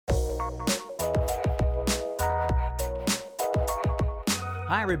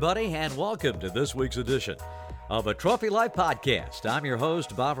Hi, everybody, and welcome to this week's edition of a Trophy Life podcast. I'm your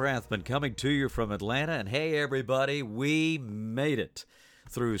host, Bob Rathman, coming to you from Atlanta. And hey, everybody, we made it.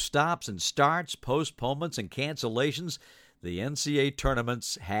 Through stops and starts, postponements, and cancellations, the NCAA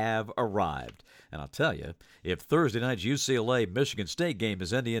tournaments have arrived. And I'll tell you, if Thursday night's UCLA-Michigan State game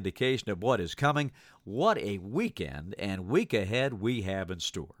is any indication of what is coming, what a weekend and week ahead we have in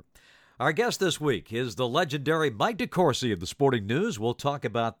store. Our guest this week is the legendary Mike DeCourcy of the Sporting News. We'll talk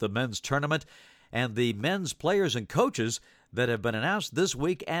about the men's tournament and the men's players and coaches that have been announced this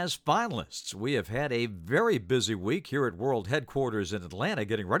week as finalists. We have had a very busy week here at World Headquarters in Atlanta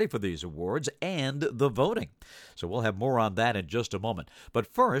getting ready for these awards and the voting. So we'll have more on that in just a moment. But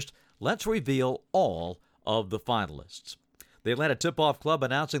first, let's reveal all of the finalists. The Atlanta Tip-Off Club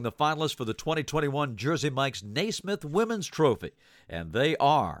announcing the finalists for the 2021 Jersey Mike's Naismith Women's Trophy. And they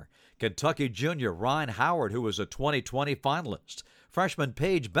are Kentucky junior Ryan Howard, who was a 2020 finalist. Freshman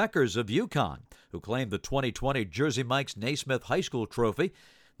Paige Beckers of UConn, who claimed the 2020 Jersey Mike's Naismith High School Trophy.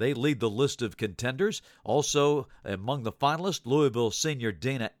 They lead the list of contenders. Also among the finalists, Louisville senior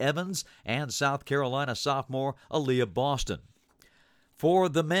Dana Evans and South Carolina sophomore Aaliyah Boston. For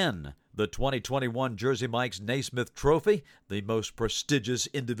the men, the 2021 Jersey Mike's Naismith Trophy, the most prestigious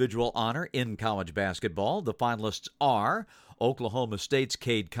individual honor in college basketball. The finalists are Oklahoma State's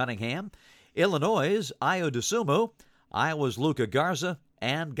Cade Cunningham, Illinois' Ayo Dosunmu, Iowa's Luka Garza,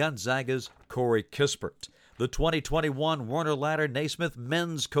 and Gonzaga's Corey Kispert. The 2021 Warner Ladder Naismith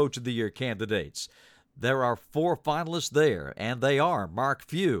Men's Coach of the Year candidates. There are 4 finalists there, and they are Mark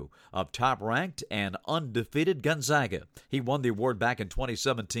Few of top-ranked and undefeated Gonzaga. He won the award back in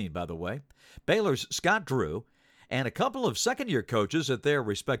 2017, by the way. Baylor's Scott Drew, and a couple of second-year coaches at their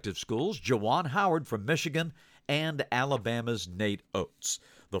respective schools, Juwan Howard from Michigan and Alabama's Nate Oates.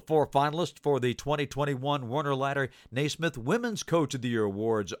 The 4 finalists for the 2021 Warner Ladder Naismith Women's Coach of the Year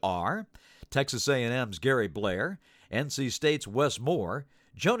awards are Texas A&M's Gary Blair, NC State's Wes Moore,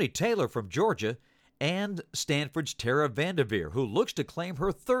 Joni Taylor from Georgia, and Stanford's Tara Vanderveer, who looks to claim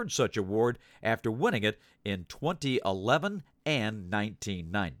her 3rd such award after winning it in 2011 and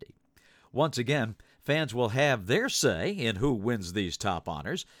 1990. Once again, fans will have their say in who wins these top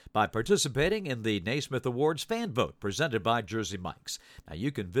honors by participating in the Naismith Awards fan vote presented by Jersey Mike's. Now, you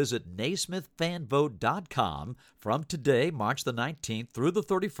can visit naismithfanvote.com from today, March the 19th, through the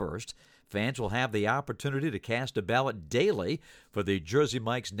 31st. Fans will have the opportunity to cast a ballot daily for the Jersey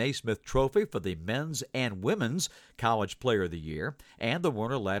Mike's Naismith Trophy for the Men's and Women's College Player of the Year and the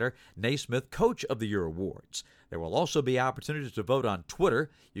Warner Ladder Naismith Coach of the Year awards. There will also be opportunities to vote on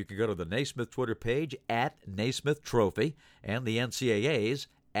Twitter. You can go to the Naismith Twitter page at Naismith Trophy and the NCAA's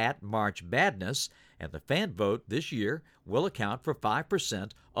at March Madness. And the fan vote this year will account for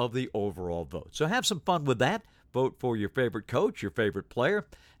 5% of the overall vote. So have some fun with that. Vote for your favorite coach, your favorite player,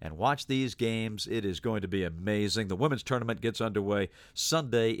 and watch these games. It is going to be amazing. The women's tournament gets underway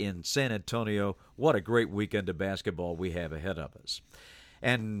Sunday in San Antonio. What a great weekend of basketball we have ahead of us.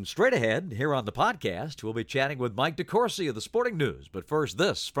 And straight ahead, here on the podcast, we'll be chatting with Mike DeCourcy of the Sporting News. But first,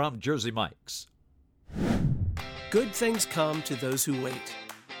 this from Jersey Mike's. Good things come to those who wait.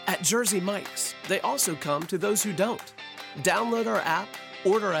 At Jersey Mike's, they also come to those who don't. Download our app,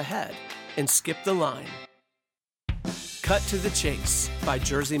 order ahead, and skip the line. Cut to the Chase by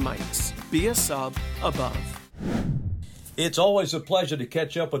Jersey Mike's. Be a sub above. It's always a pleasure to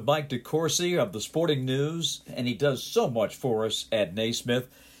catch up with Mike DeCourcy of the Sporting News, and he does so much for us at Naismith.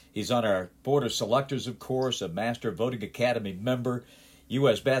 He's on our board of selectors, of course, a Master Voting Academy member,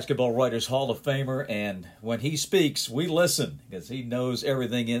 U.S. Basketball Writers Hall of Famer, and when he speaks, we listen because he knows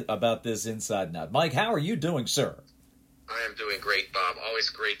everything about this inside and out. Mike, how are you doing, sir? I am doing great, Bob. Always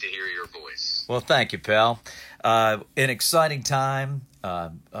great to hear your voice. Well, thank you, pal. An exciting time,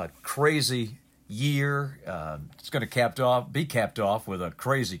 a crazy year. It's going to be capped off with a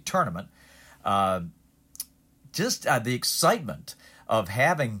crazy tournament. Just the excitement of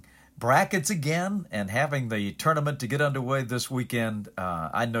having brackets again and having the tournament to get underway this weekend.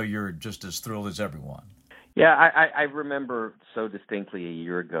 I know you're just as thrilled as everyone. Yeah, I remember so distinctly a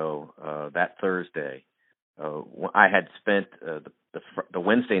year ago, that Thursday. I had spent the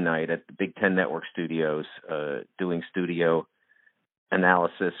Wednesday night at the Big Ten Network studios doing studio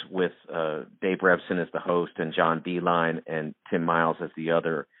analysis with Dave Revson as the host and John Beeline and Tim Miles as the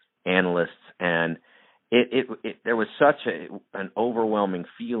other analysts. And there was such an overwhelming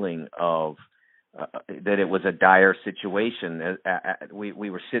feeling of that it was a dire situation. We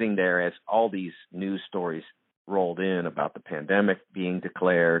were sitting there as all these news stories rolled in about the pandemic being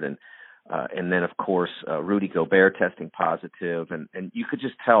declared and then, of course, Rudy Gobert testing positive. And you could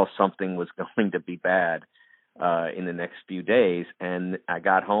just tell something was going to be bad in the next few days. And I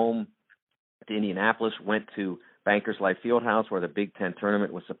got home to Indianapolis, went to Bankers Life Fieldhouse where the Big Ten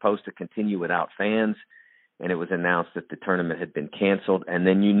tournament was supposed to continue without fans, and it was announced that the tournament had been canceled. And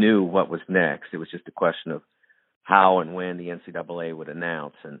then you knew what was next. It was just a question of how and when the NCAA would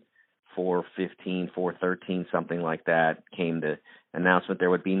announce. And 4/15, 4/13, something like that, came the announcement there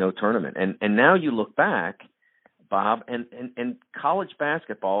would be no tournament. And now you look back, Bob, and college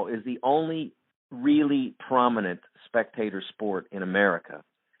basketball is the only really prominent spectator sport in America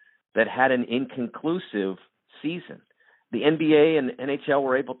that had an inconclusive season. The NBA and NHL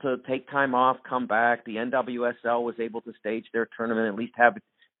were able to take time off, come back. The NWSL was able to stage their tournament, at least have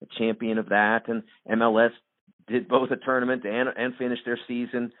a champion of that. And MLS did both a tournament and finished their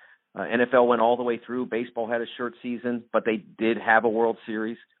season. NFL went all the way through. Baseball had a short season, but they did have a World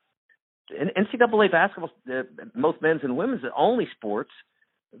Series. And NCAA basketball, most men's and women's, the only sports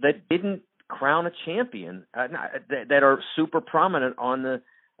that didn't crown a champion that are super prominent on the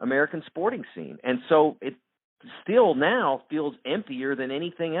American sporting scene. And so it still now feels emptier than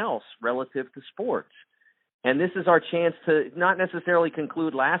anything else relative to sports. And this is our chance to not necessarily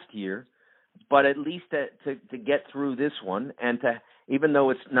conclude last year, but at least to get through this one. And to, even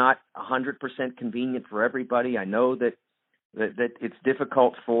though it's not 100% convenient for everybody, I know that it's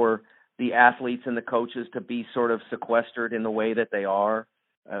difficult for the athletes and the coaches to be sort of sequestered in the way that they are.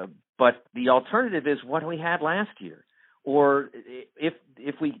 But the alternative is what we had last year. Or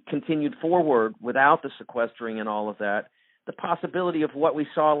if we continued forward without the sequestering and all of that, the possibility of what we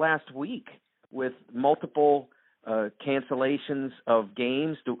saw last week with multiple cancellations of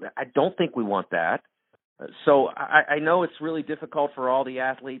games, I don't think we want that. So I know it's really difficult for all the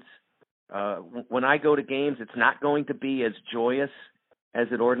athletes. When I go to games, it's not going to be as joyous as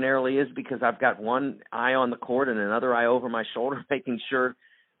it ordinarily is because I've got one eye on the court and another eye over my shoulder, making sure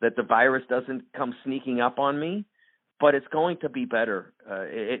that the virus doesn't come sneaking up on me. But it's going to be better.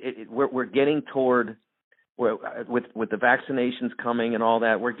 We're getting toward, with the vaccinations coming and all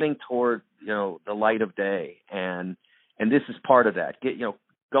that, we're getting toward the light of day, and this is part of that.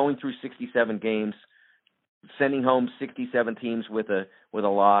 Going through 67 games, sending home 67 teams with a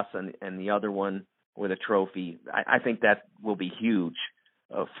loss, and the other one with a trophy. I think that will be huge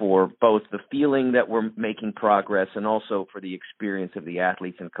for both the feeling that we're making progress and also for the experience of the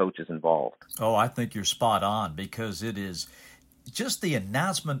athletes and coaches involved. Oh, I think you're spot on because it is just the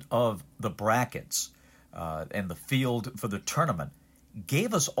announcement of the brackets and the field for the tournament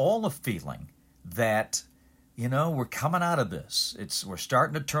gave us all a feeling that, we're coming out of this. We're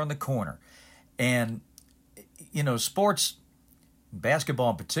starting to turn the corner. And, sports,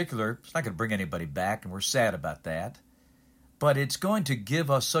 basketball in particular, it's not going to bring anybody back, and we're sad about that. But it's going to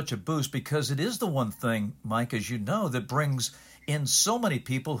give us such a boost because it is the one thing, Mike, as you know, that brings in so many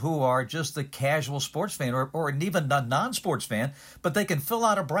people who are just the casual sports fan or even a non-sports fan, but they can fill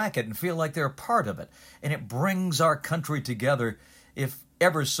out a bracket and feel like they're a part of it. And it brings our country together, if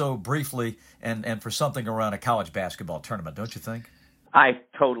ever so briefly, and for something around a college basketball tournament, don't you think? I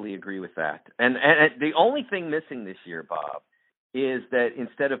totally agree with that. And the only thing missing this year, Bob, is that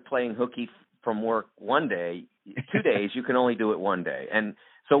instead of playing hooky from work one day, 2 days, you can only do it one day. And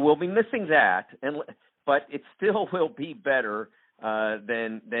so we'll be missing that, but it still will be better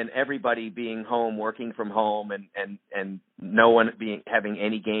than everybody being home, working from home, and no one having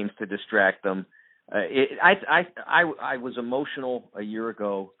any games to distract them. I was emotional a year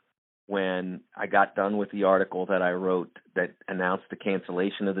ago when I got done with the article that I wrote that announced the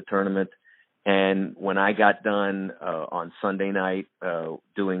cancellation of the tournament. And when I got done on Sunday night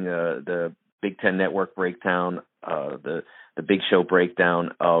doing the Big Ten Network breakdown, the Big Show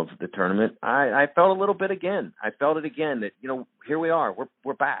breakdown of the tournament, I felt a little bit again. I felt it again that, here we are.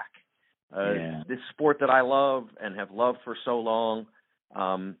 We're back. This sport that I love and have loved for so long,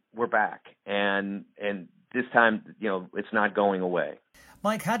 we're back. And this time, it's not going away.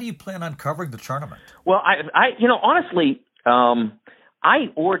 Mike, how do you plan on covering the tournament? Well, I honestly, I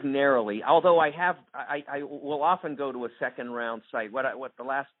ordinarily, although I will often go to a second round site. What the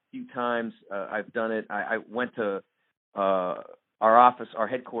last few times I've done it, I went to our office, our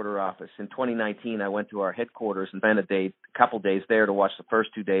headquarter office. In 2019, I went to our headquarters and spent a couple days there to watch the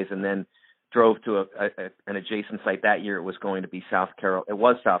first 2 days, and then drove to an adjacent site. That year it was going to be South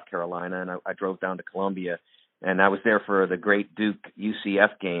Carolina, and I drove down to Columbia, and I was there for the great Duke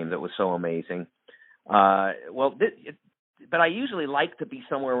UCF game that was so amazing. But I usually like to be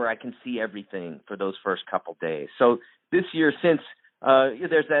somewhere where I can see everything for those first couple days. So this year, since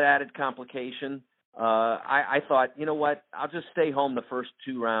there's that added complication, I thought, you know what, I'll just stay home the first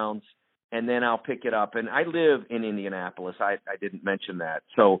 2 rounds, and then I'll pick it up. And I live in Indianapolis. I didn't mention that.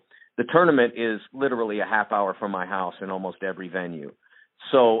 So the tournament is literally a half hour from my house in almost every venue.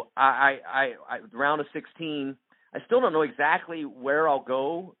 So I round of 16, I still don't know exactly where I'll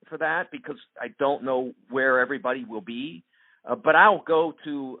go for that because I don't know where everybody will be. But I'll go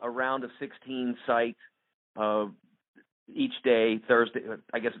to a round of 16 site each day, Thursday,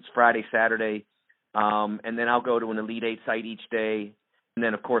 I guess it's Friday, Saturday. And then I'll go to an Elite Eight site each day. And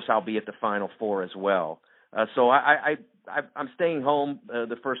then, of course, I'll be at the Final Four as well. So I'm staying home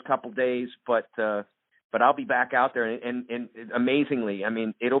the first couple days, but I'll be back out there. And amazingly, I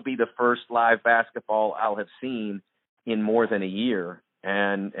mean, it'll be the first live basketball I'll have seen in more than a year.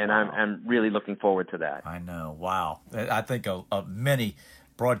 And wow. I'm really looking forward to that. I know. Wow. I think many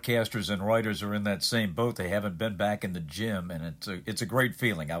broadcasters and writers are in that same boat. They haven't been back in the gym, and it's a great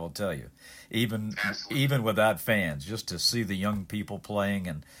feeling, I will tell you. Even without fans, just to see the young people playing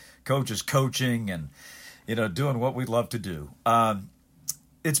and coaches coaching and doing what we love to do.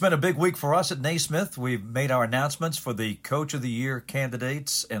 It's been a big week for us at Naismith. We've made our announcements for the Coach of the Year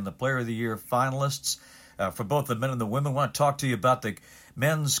candidates and the Player of the Year finalists for both the men and the women. I want to talk to you about the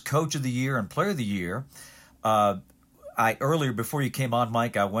men's Coach of the Year and Player of the Year. Earlier, before you came on,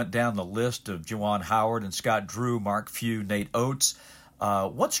 Mike, I went down the list of Juwan Howard and Scott Drew, Mark Few, Nate Oates.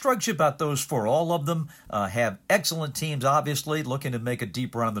 What strikes you about those four? All of them have excellent teams, obviously, looking to make a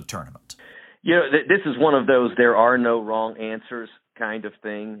deep run of the tournament. This is one of those there are no wrong answers kind of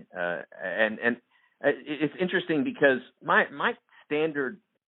thing. And it's interesting because my standard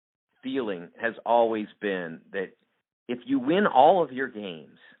feeling has always been that if you win all of your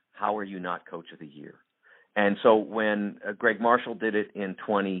games, how are you not Coach of the Year? And so when Greg Marshall did it in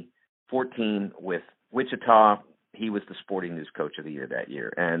 2014 with Wichita, he was the Sporting News Coach of the Year that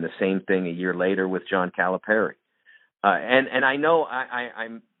year. And the same thing a year later with John Calipari. And I know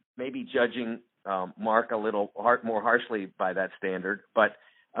I'm maybe judging Mark a little more harshly by that standard, but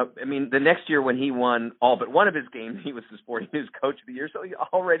I mean, the next year when he won all but one of his games, he was the Sporting News Coach of the Year, so he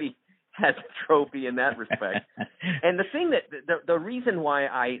already has a trophy in that respect. And the thing that the reason why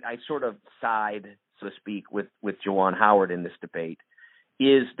I sort of side, so to speak, with Juwan Howard in this debate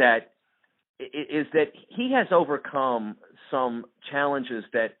is that he has overcome some challenges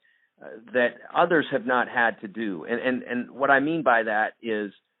that others have not had to do. And what I mean by that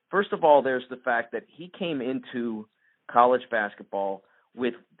is, first of all, there's the fact that he came into college basketball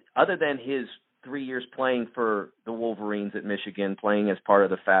with, other than his 3 years playing for the Wolverines at Michigan, playing as part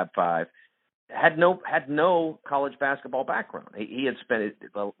of the Fab Five, had no college basketball background. He had spent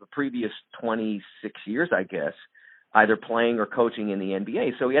the previous 26 years, I guess, either playing or coaching in the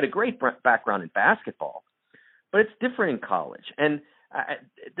NBA. So he had a great background in basketball, but it's different in college. And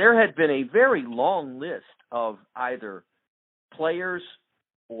there had been a very long list of either players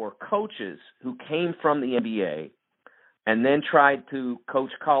or coaches who came from the NBA and then tried to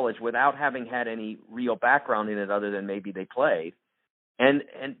coach college without having had any real background in it other than maybe they played. And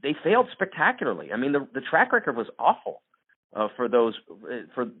they failed spectacularly. I mean, the track record was awful for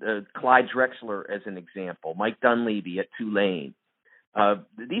Clyde Drexler as an example, Mike Dunleavy at Tulane.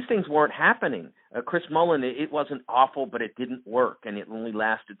 These things weren't happening. Chris Mullin, it wasn't awful, but it didn't work, and it only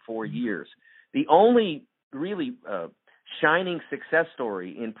lasted 4 years. The only really shining success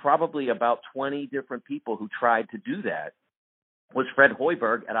story in probably about 20 different people who tried to do that was Fred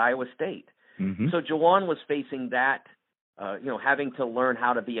Hoiberg at Iowa State. Mm-hmm. So Juwan was facing that, having to learn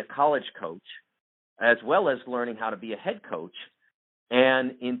how to be a college coach as well as learning how to be a head coach.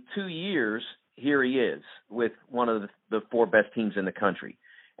 And in 2 years, here he is with one of the four best teams in the country.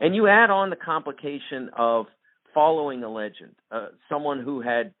 And you add on the complication of following a legend, someone who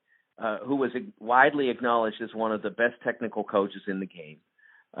was widely acknowledged as one of the best technical coaches in the game,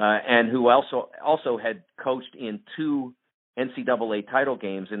 and who also had coached in 2 NCAA title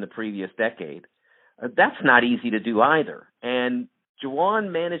games in the previous decade. That's not easy to do either. And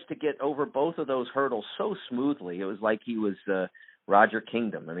Juwan managed to get over both of those hurdles so smoothly. It was like he was Roger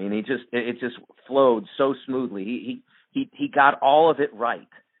Kingdom. I mean, it just flowed so smoothly. He got all of it right.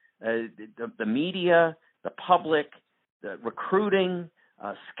 The media, the public, the recruiting,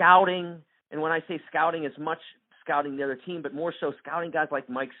 scouting. And when I say scouting, as much scouting the other team, but more so scouting guys like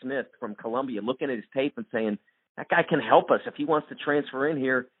Mike Smith from Columbia, looking at his tape and saying, that guy can help us. If he wants to transfer in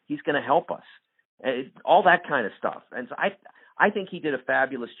here, he's going to help us. All that kind of stuff. And so I think he did a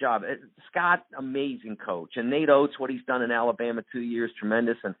fabulous job. Scott, amazing coach. And Nate Oates, what he's done in Alabama 2 years,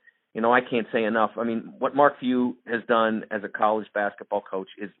 tremendous. And, I can't say enough. I mean, what Mark Few has done as a college basketball coach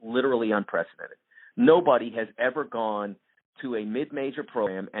is literally unprecedented. Nobody has ever gone to a mid-major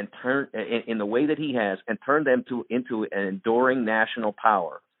program and turn in the way that he has and turned them into an enduring national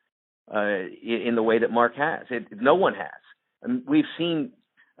power in the way that Mark has. No one has. And we've seen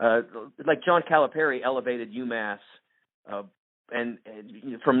like John Calipari elevated UMass and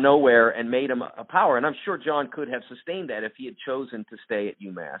from nowhere and made him a power. And I'm sure John could have sustained that if he had chosen to stay at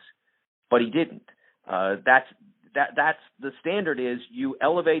UMass, but he didn't. That's the standard is you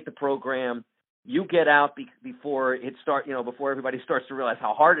elevate the program, you get out before before everybody starts to realize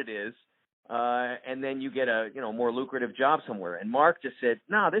how hard it is. And then you get a more lucrative job somewhere. And Mark just said,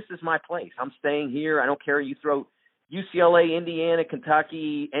 "No, this is my place. I'm staying here. I don't care. You throw UCLA, Indiana,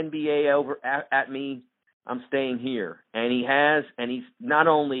 Kentucky, NBA over at me. I'm staying here." And he has. And he's not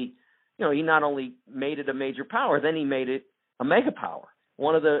only made it a major power, then he made it a mega power,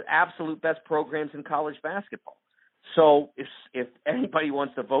 one of the absolute best programs in college basketball. So if anybody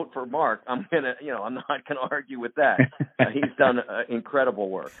wants to vote for Mark, I'm not gonna argue with that. He's done incredible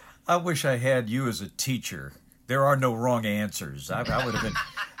work. I wish I had you as a teacher. There are no wrong answers. I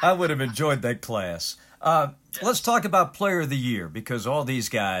would have enjoyed that class. Let's talk about Player of the Year, because all these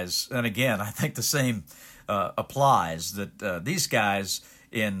guys, and again, I think the same applies, that these guys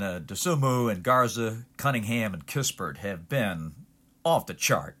in Dosunmu and Garza, Cunningham, and Kispert have been off the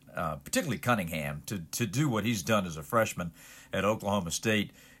chart. Particularly Cunningham, to do what he's done as a freshman at Oklahoma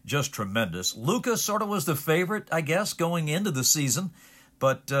State, just tremendous. Luka sort of was the favorite, I guess, going into the season,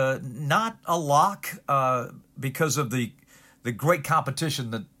 but not a lock because of the great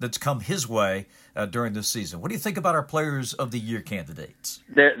competition that's come his way during this season. What do you think about our Players of the Year candidates?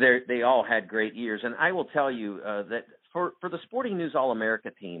 They all had great years, and I will tell you that for the Sporting News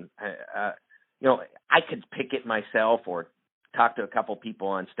All-America team, I could pick it myself or talk to a couple people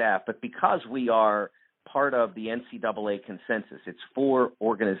on staff, but because we are part of the NCAA consensus, it's 4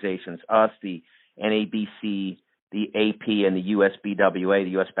 organizations, us, the NABC, the AP, and the USBWA,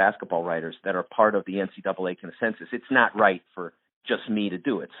 the U.S. Basketball Writers, that are part of the NCAA consensus. It's not right for just me to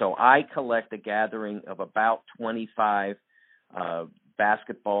do it. So I collect a gathering of about 25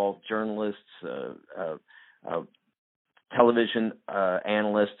 basketball journalists, television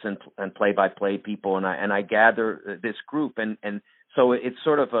analysts and play-by-play people, and I gather this group, and so it's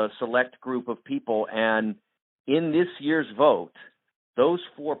sort of a select group of people. And in this year's vote, those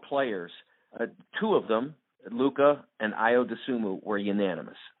 4 players, 2 of them, Luka and Ayo Dosunmu, were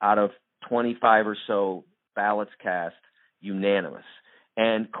unanimous. Out of 25 or so ballots cast, unanimous.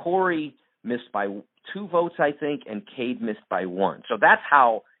 And Corey missed by 2 votes, I think, and Cade missed by 1. So that's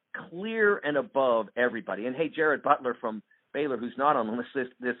how clear and above everybody. And hey, Jared Butler from Baylor, who's not on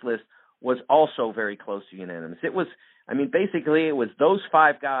this list, was also very close to unanimous. Basically it was those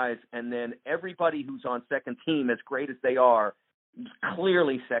 5 guys, and then everybody who's on second team, as great as they are,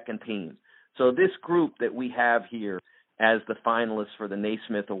 clearly second team. So this group that we have here as the finalists for the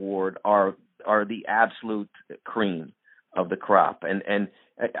Naismith Award are the absolute cream of the crop. And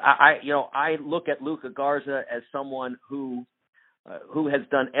I look at Luka Garza as someone who has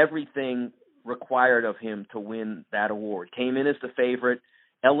done everything required of him to win that award. Came in as the favorite,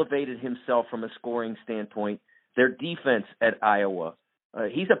 elevated himself from a scoring standpoint. Their defense at Iowa,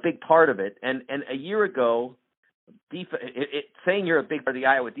 he's a big part of it. And a year ago, saying you're a big part of the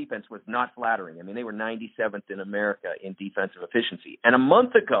Iowa defense was not flattering. They were 97th in America in defensive efficiency. And a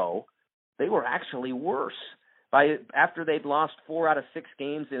month ago, they were actually worse. After they'd lost 4 out of 6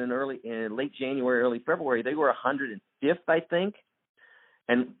 games in late January, early February, they were 105th, I think.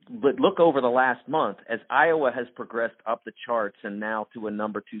 But look over the last month, as Iowa has progressed up the charts and now to a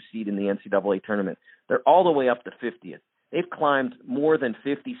number 2 seed in the NCAA tournament, they're all the way up to 50th. They've climbed more than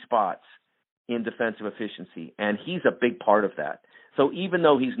 50 spots in defensive efficiency, and he's a big part of that. So even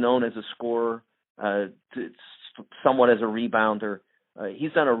though he's known as a scorer, somewhat as a rebounder,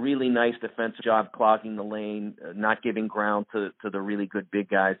 he's done a really nice defensive job clogging the lane, not giving ground to the really good big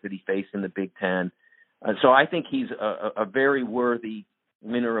guys that he faced in the Big Ten. So I think he's a very worthy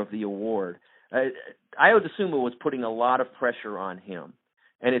winner of the award. Ayo Dosunmu was putting a lot of pressure on him,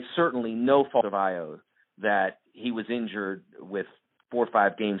 and it's certainly no fault of Ayo that he was injured with 4 or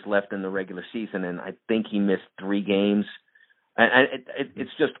 5 games left in the regular season, and I think he missed 3 games. And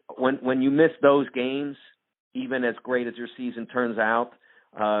it's just when you miss those games, even as great as your season turns out,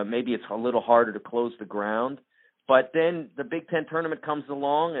 maybe it's a little harder to close the ground. But then the Big Ten tournament comes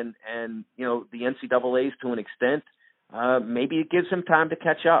along, and the NCAA's to an extent, maybe it gives him time to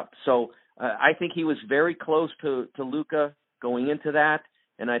catch up. So I think he was very close to Luka going into that,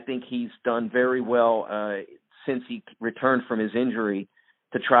 and I think he's done very well since he returned from his injury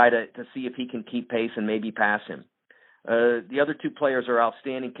to try to see if he can keep pace and maybe pass him. The other 2 players are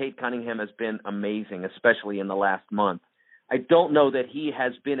outstanding. Cade Cunningham has been amazing, especially in the last month. I don't know that he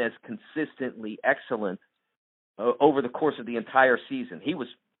has been as consistently excellent over the course of the entire season. He was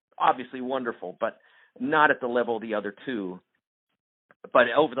obviously wonderful, but not at the level of the other 2. But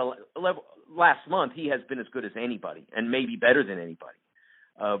over the last month, he has been as good as anybody, and maybe better than anybody.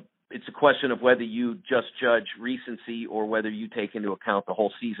 It's a question of whether you just judge recency or whether you take into account the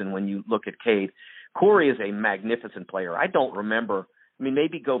whole season when you look at Cade. Corey is a magnificent player. I don't remember. I mean,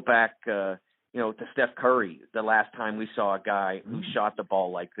 maybe go back, to Steph Curry, the last time we saw a guy who shot the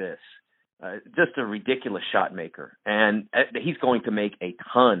ball like this. Just a ridiculous shot maker. And he's going to make a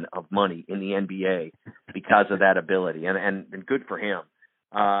ton of money in the NBA because of that ability, and good for him.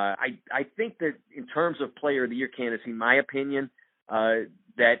 I think that in terms of Player of the Year candidacy, my opinion,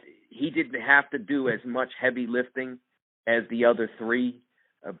 that he didn't have to do as much heavy lifting as the other three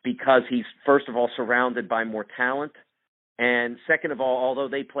because he's, first of all, surrounded by more talent. And second of all, although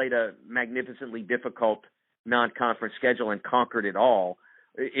they played a magnificently difficult non-conference schedule and conquered it all,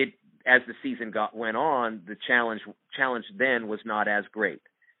 as the season went on, the challenge then was not as great.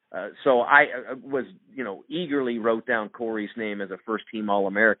 So I was, eagerly wrote down Corey's name as a first-team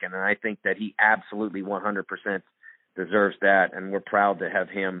All-American, and I think that he absolutely 100% deserves that, and we're proud to have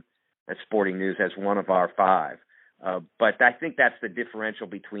him at Sporting News as one of our 5. But I think that's the differential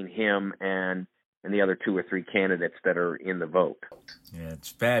between him and the other 2 or 3 candidates that are in the vote. Yeah, it's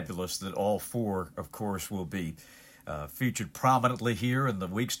fabulous that all 4, of course, will be featured prominently here in the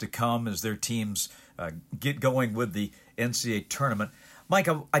weeks to come as their teams get going with the NCAA tournament. Mike,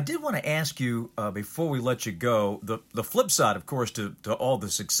 I did want to ask you before we let you go, the flip side, of course, to all the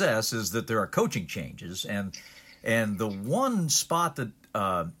success is that there are coaching changes. And the one spot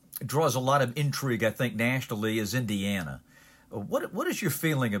that draws a lot of intrigue, I think, nationally is Indiana. What is your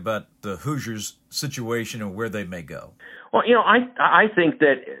feeling about the Hoosiers' situation and where they may go? Well, I think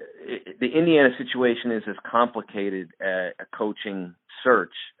that the Indiana situation is as complicated a coaching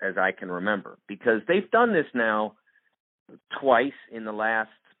search as I can remember, because they've done this now twice in the last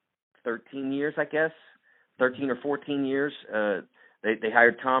 13 years, I guess, 13 or 14 years. They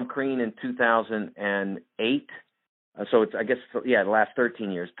hired Tom Crean in 2008. So it's, I guess, the last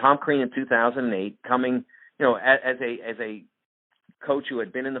 13 years. Tom Crean in 2008, coming, as a coach who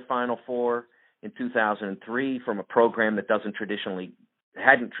had been in the Final Four in 2003 from a program that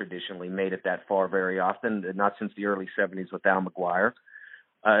hadn't traditionally made it that far very often, not since the early 70s with Al McGuire.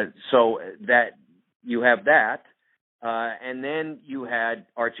 So that you have that. And then you had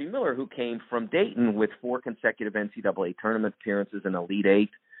Archie Miller, who came from Dayton with 4 consecutive NCAA tournament appearances and Elite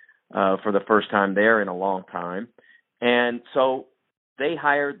Eight for the first time there in a long time. And so they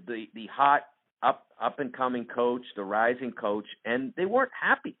hired the hot up-and-coming coach, the rising coach, and they weren't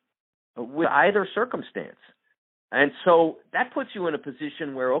happy with either circumstance. And so that puts you in a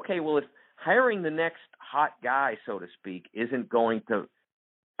position where, okay, well, if hiring the next hot guy, so to speak, isn't going to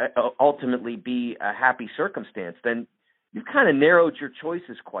ultimately be a happy circumstance, then you've kind of narrowed your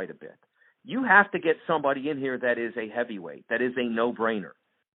choices quite a bit. You have to get somebody in here that is a heavyweight, that is a no-brainer,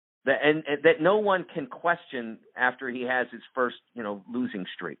 and that no one can question after he has his first, losing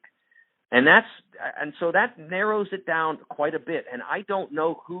streak. And so that narrows it down quite a bit. And I don't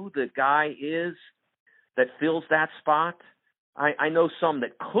know who the guy is that fills that spot. I know some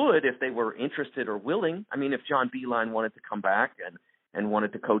that could if they were interested or willing. I mean, if John Beilein wanted to come back and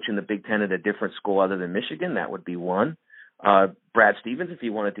wanted to coach in the Big Ten at a different school other than Michigan, that would be one. Brad Stevens, if he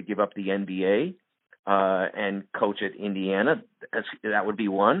wanted to give up the NBA and coach at Indiana, that would be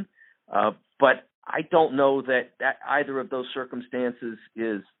one. But I don't know that either of those circumstances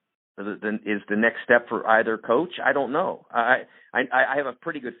is the next step for either coach. I don't know. I have a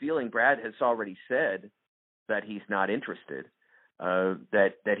pretty good feeling Brad has already said that he's not interested.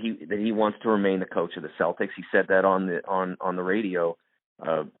 That he wants to remain the coach of the Celtics. He said that on the radio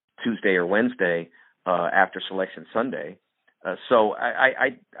Tuesday or Wednesday after Selection Sunday. So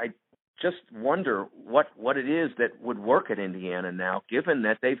I just wonder what it is that would work at Indiana now, given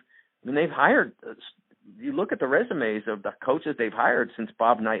that they've hired. You look at the resumes of the coaches they've hired since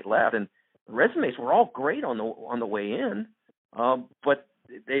Bob Knight left, and the resumes were all great on the way in, but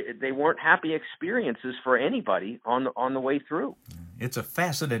they weren't happy experiences for anybody on the way through. It's a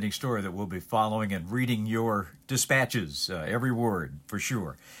fascinating story that we'll be following and reading your dispatches, every word, for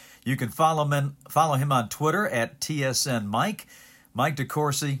sure. You can follow him on Twitter at TSN Mike. Mike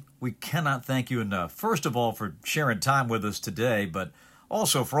DeCourcy, we cannot thank you enough, first of all, for sharing time with us today, but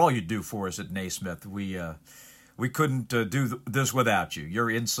also for all you do for us at Naismith. We couldn't do this without you. Your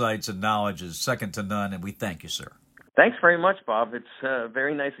insights and knowledge is second to none, and we thank you, sir. Thanks very much, Bob. It's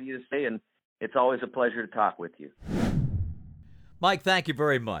very nice of you to say, and it's always a pleasure to talk with you. Mike, thank you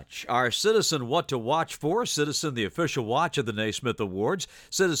very much. Our Citizen What to Watch For, Citizen the official watch of the Naismith Awards.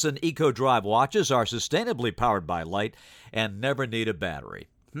 Citizen Eco Drive watches are sustainably powered by light and never need a battery.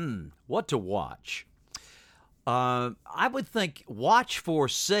 What to watch? I would think watch for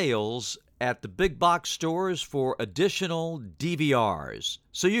sales at the big box stores for additional DVRs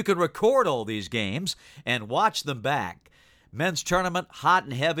so you can record all these games and watch them back. Men's tournament, hot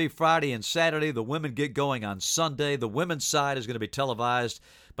and heavy Friday and Saturday. The women get going on Sunday. The women's side is going to be televised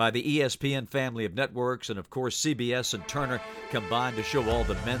by the ESPN family of networks, and of course CBS and Turner combined to show all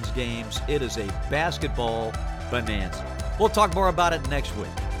the men's games. It is a basketball bonanza. We'll talk more about it next week.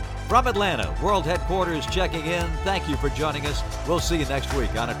 From Atlanta, World Headquarters checking in. Thank you for joining us. We'll see you next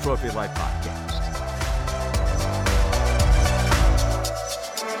week on a Trophy Life Podcast.